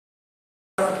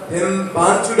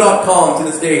Pembantu.com to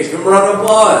the stage. Give him a round of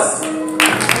applause.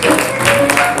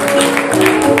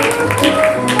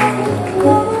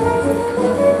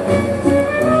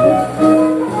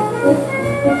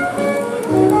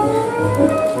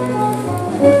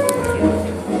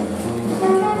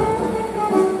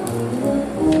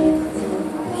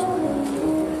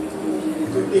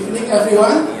 Good evening,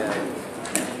 everyone.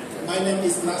 My name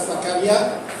is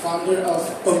Nasakaria, founder of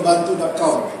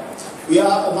Pembantu.com. We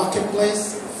are a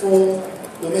marketplace for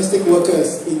domestic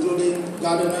workers, including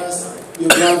gardeners,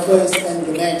 videographers, and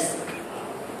the next.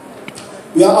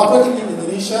 We are operating in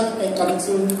Indonesia and coming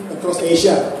soon across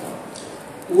Asia.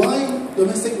 Why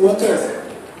domestic workers?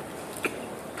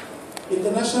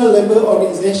 International labor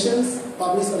organizations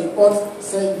published a report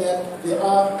saying that there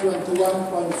are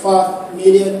 21.5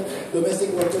 million domestic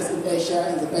workers in Asia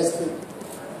and the Pacific.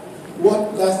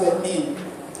 What does that mean?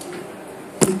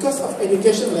 Because of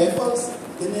education levels,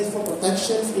 the need for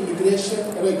protections, immigration,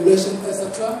 regulation,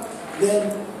 etc.,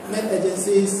 then med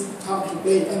agencies come to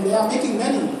play, and they are making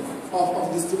money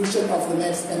of distribution of the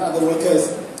meds and other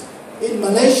workers. In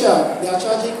Malaysia, they are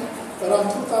charging around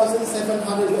 $2,700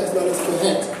 per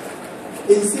head.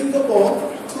 In Singapore,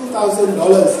 $2,000.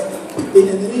 In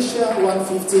Indonesia,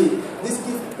 $150. This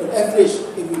gives an average,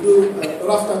 if we do a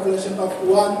rough calculation, of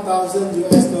 $1,000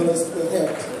 per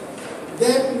head.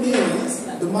 That means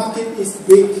the market is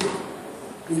big.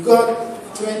 We got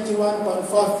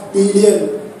 21.5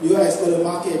 billion US dollar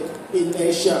market in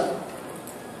Asia.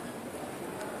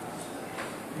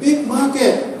 Big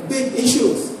market, big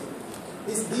issues.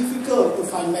 It's difficult to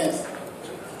find meds.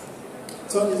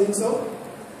 Don't you think so?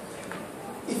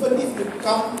 Even if you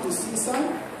come to see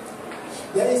some,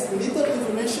 there is little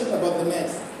information about the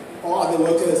meds or other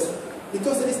workers,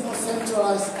 because there is no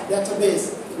centralized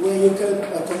database where you can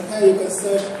compare, you can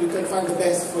search, you can find the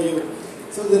best for you.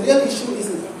 So the real issue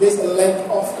is there's a lack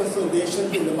of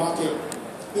consolidation in the market,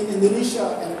 in Indonesia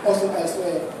and also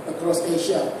elsewhere across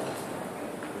Asia.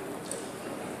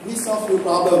 We solve the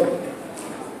problem.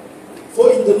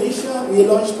 For Indonesia, we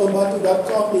launched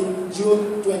Pembantu.com in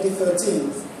June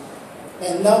 2013.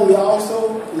 And now we are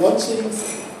also launching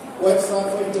website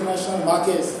for international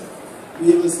markets.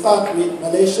 We will start with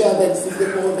Malaysia, then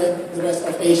Singapore, then the rest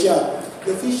of Asia.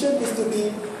 The vision is to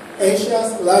be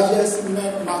Asia's largest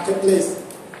med marketplace.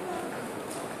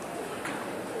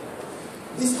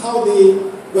 This is how the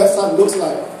website looks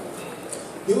like.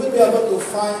 You will be able to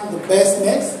find the best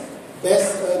meds,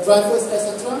 best drivers,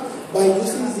 etc. By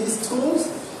using these tools,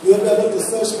 you will be able to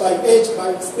search by age, by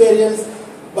experience,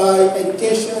 by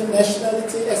education,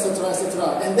 nationality, etc.,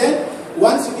 etc. And then,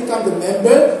 once you become the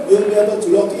member, you will be able to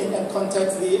log in and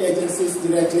contact the agencies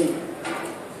directly.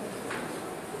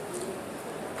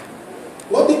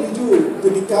 What did we do to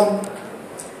become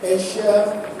Asia's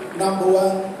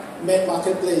 #1 med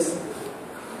marketplace?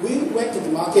 We went to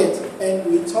the market and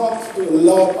we talked to a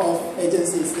lot of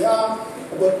agencies. There are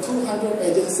about 200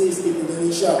 agencies in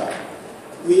Indonesia.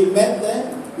 We met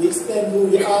them, we explained who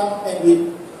we are, and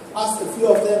we asked a few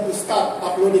of them to start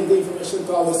uploading the information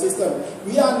to our system.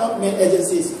 We are not med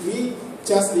agencies, we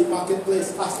just the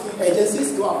marketplace asking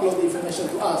agencies to upload the information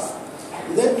to us.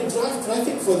 Then we drive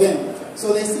traffic for them,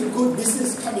 so they see good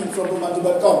business coming from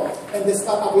Pembantu.com, and they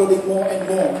start uploading more and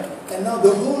more. And now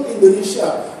the whole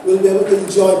Indonesia will be able to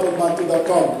enjoy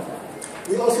Pembantu.com.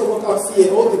 We also work out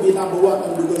CAO to be #1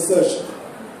 on Google search.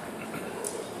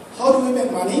 How do we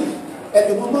make money? At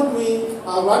the moment we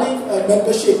are running a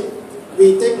membership.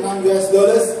 We take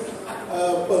 $9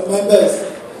 per members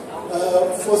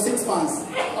for 6 months.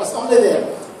 It's only there.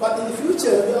 But in the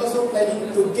future, we're also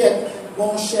planning to get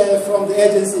more share from the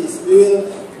agencies. We will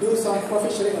do some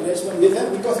profit sharing arrangement with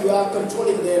them because we are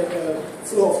controlling their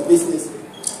flow of business.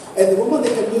 At the moment,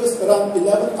 they can use around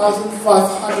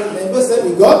 11,500 members that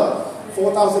we got,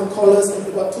 4,000 callers, and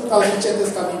about 2,000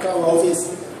 chatters coming to our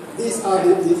office. These are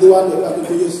the ones that we are going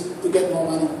to use to get more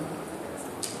money.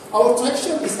 Our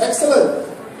traction is excellent.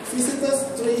 Visitors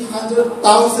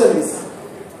 300,000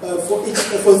 for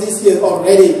this year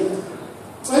already.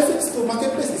 Traffic to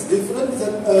marketplace is different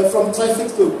from traffic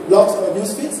to blogs or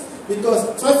news feeds, because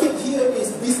traffic here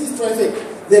is business traffic.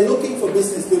 They're looking for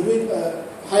business. They're doing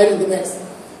hiring the next.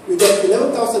 We got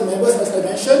 11,000 members, as I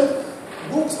mentioned.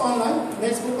 Books online,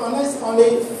 next book online is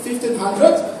only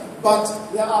 1,500, but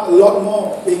there are a lot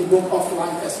more being booked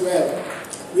offline as well.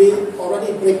 We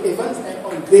already break even and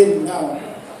on green now.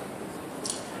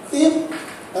 Team,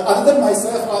 other than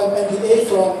myself, I'm MBA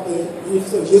from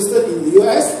University of Houston in the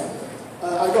US.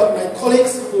 I got my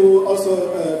colleagues who also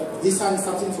designed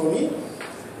something for me.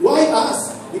 Why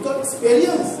us? We got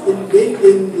experience in being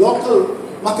in local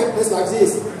marketplace like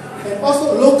this, and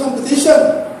also low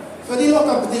competition. very low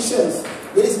competitions.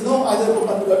 There is no other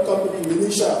bookmybook.com in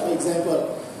Indonesia, for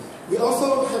example. We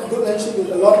also have good relationship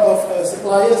with a lot of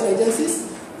suppliers,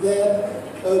 agencies, that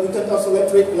we can also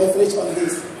leverage on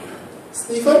this.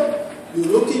 Stephen, you're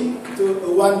looking to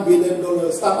a $1 billion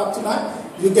startup tonight,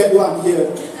 you get one here.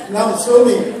 Now show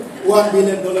me $1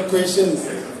 billion questions.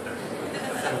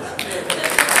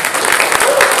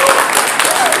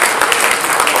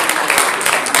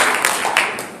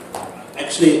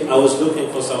 Actually, I was looking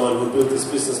for someone who built this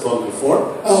business model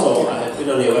before, so I had been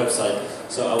on your website,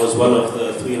 so I was one of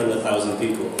the 300,000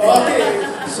 people. Okay.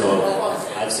 So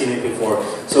I've seen it before.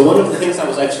 So one of the things I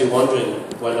was actually wondering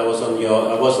when I was on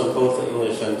I was on both the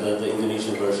English and the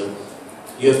Indonesian version.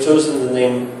 You have chosen the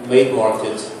name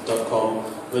maidmarket.com,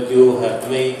 but you have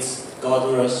maids,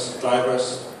 gardeners,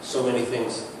 drivers, so many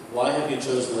things. Why have you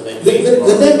chosen the name maidmarket?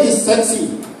 The name is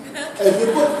sexy. If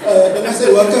you put domestic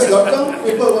workers.com,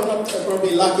 people will not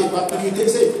probably like it, but if you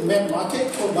say maid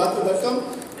market or batu.com,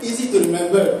 easy to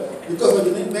remember, because when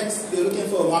you need maids, you're looking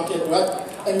for a market, right?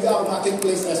 And you are a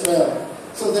marketplace as well.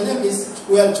 So the name is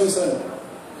well chosen.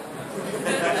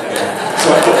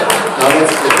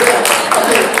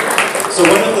 So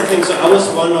one of the things, I was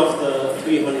one of the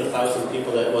 300,000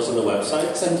 people that was on the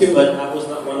website. Thank you. But I was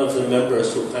not one of the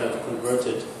members who kind of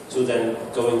converted to then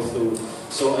going through.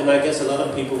 So, and I guess a lot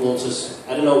of people will just,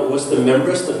 I don't know, was the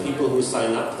members the people who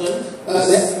sign up then?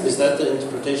 Is that the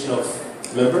interpretation of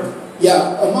member?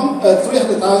 Yeah, among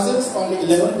 300,000, only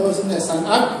 11,000 has signed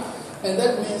up. And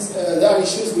that means there are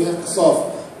issues we have to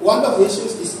solve. One of the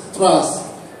issues is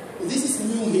trust. This is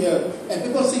new here, and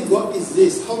people think, what is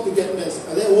this? How to get this?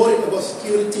 Are they worried about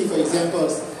security, for example?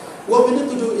 What we need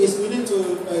to do is we need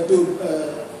to do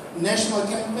national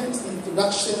campaigns,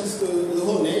 introductions to the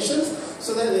whole nation,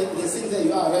 so that they think that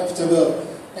you are reputable.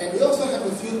 And we also have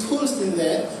a few tools in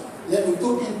there that we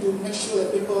put in to make sure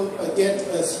that people get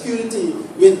security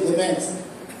with the banks.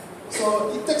 So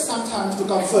it takes some time to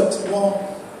convert more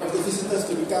of the visitors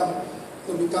to become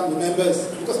the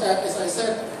members. Because as I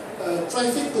said,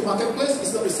 traffic to marketplace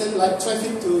is not the same like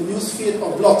traffic to newsfeed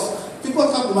or blogs. People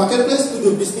come to marketplace to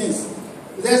do business.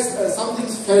 That's something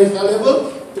very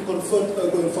valuable to convert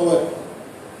going forward.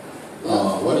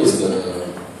 What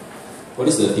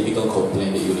is the typical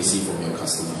complaint that you receive from your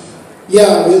customer?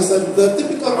 Yeah, Wilson, the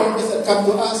typical complaints that come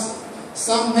to us,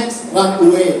 some maids run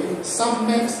away, some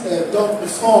maids don't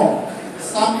perform,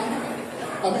 some,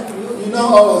 I mean, you know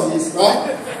all of this,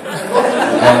 right?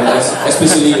 And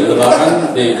especially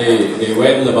Lebaran, they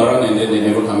went Lebaran and then they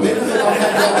never come back.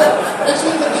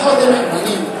 Actually, that's how they make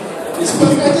money. It's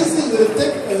because agencies will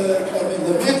take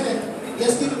the maid and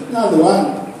just give it another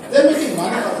one. They're making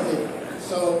money out of it.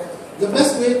 So the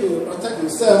best way to protect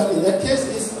yourself in that case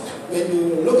is when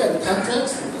you look at the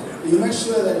contracts, you make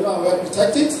sure that you are well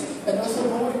protected, and also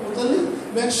more importantly,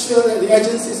 make sure that the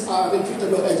agencies are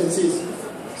reputable agencies.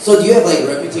 So do you have like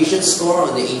reputation score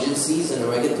on the agencies and the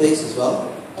marketplace as well?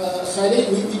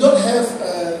 We don't have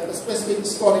a specific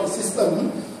scoring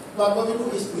system, but what we do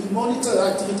is we monitor the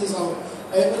activities of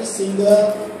every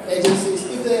single agencies.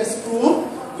 If they are screwed,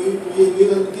 we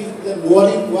will give them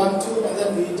warning 1, 2, and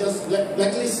then we just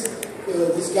blacklist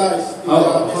these guys.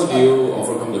 How do you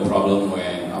overcome the problem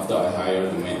when after I hire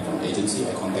the man from agency,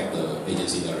 I contact the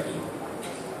agency directly?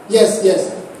 Yes.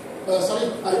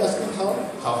 Sorry, are you asking how?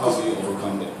 How do you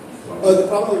overcome that problem? The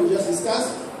problem we just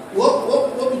discussed.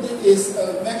 What we did is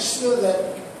make sure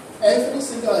that every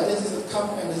single agency that come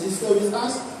and register with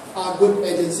us are good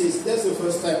agencies. That's the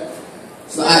first step.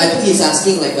 So I think he's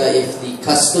asking like if the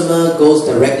customer goes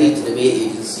directly to the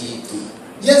maid agency.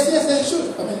 Yes, they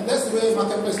should. I mean, that's the way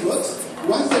marketplace works.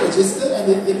 Once they register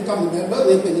and they become a member,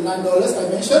 they pay the $9 I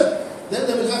mentioned, then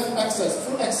they will have full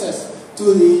access to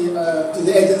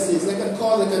the agencies. They can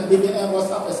call, they can BBM,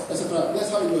 WhatsApp, etc. That's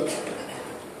how it works.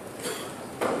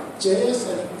 JS,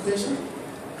 any question?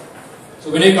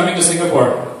 So when are you coming to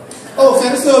Singapore? Oh,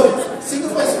 very soon.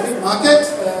 Singapore is a big market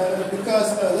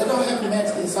because they don't have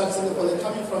maids inside Singapore. They're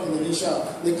coming from Indonesia.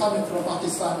 They're coming from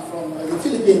Pakistan, from the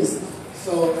Philippines.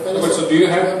 So, So do you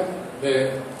have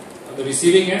the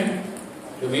receiving end,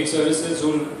 the maid services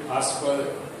who will ask for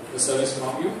the service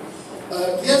from you?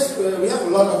 Yes, we have a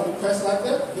lot of requests like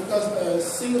that because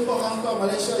Singapore, Hong Kong,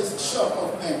 Malaysia is short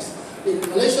of maids. In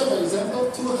Malaysia, for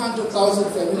example, 200,000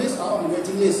 families are on the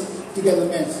waiting list to get the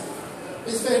maids.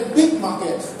 It's a very big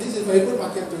market. This is a very good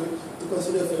market to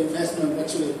consider for investment,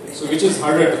 actually. So which is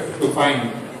harder to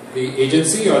find, the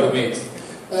agency or the maids?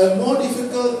 More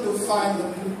difficult to find,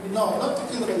 no, not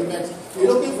talking about the maids. We're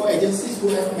looking for agencies who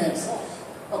have maids.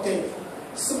 Okay,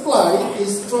 supply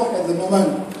is strong at the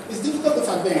moment. It's difficult to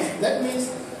find maids. That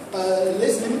means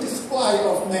there's limited supply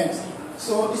of maids.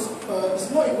 So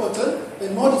it's more important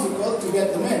and more difficult to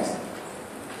get domains.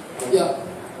 Yeah.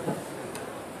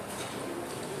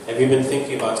 Have you been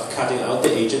thinking about cutting out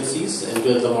the agencies and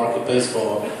build a marketplace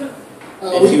for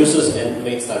end users and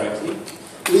mates directly?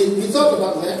 We thought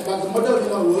about that, but the model will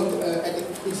not work at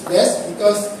its best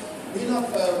because we're not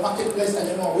a marketplace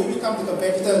anymore. We become the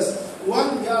competitors.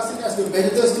 One, we are seen as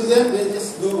competitors to them, they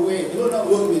just go away. They will not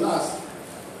work with us.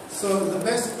 So the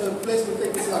best place to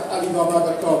take is like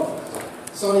Alibaba.com.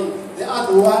 Sorry, they are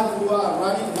the ones who are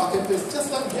running the marketplace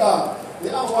just like we are. They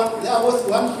are worth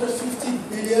 150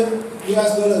 billion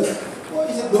US dollars. What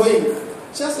is it doing?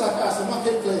 Just like us, a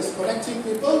marketplace, connecting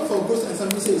people for goods and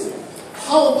services.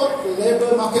 How about the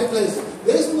labor marketplace?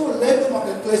 There is no labor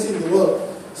marketplace in the world.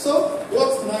 So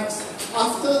what's next?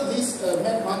 After this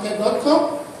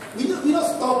medmarket.com, we don't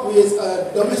stop with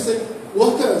domestic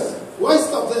workers. Why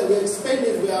stop there? We are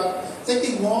expanding. We are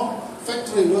taking more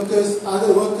factory workers,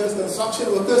 other workers,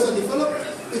 construction workers, and develop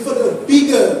a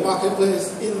bigger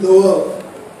marketplace in the world.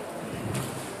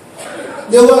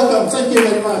 You're welcome. Thank you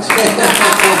very much.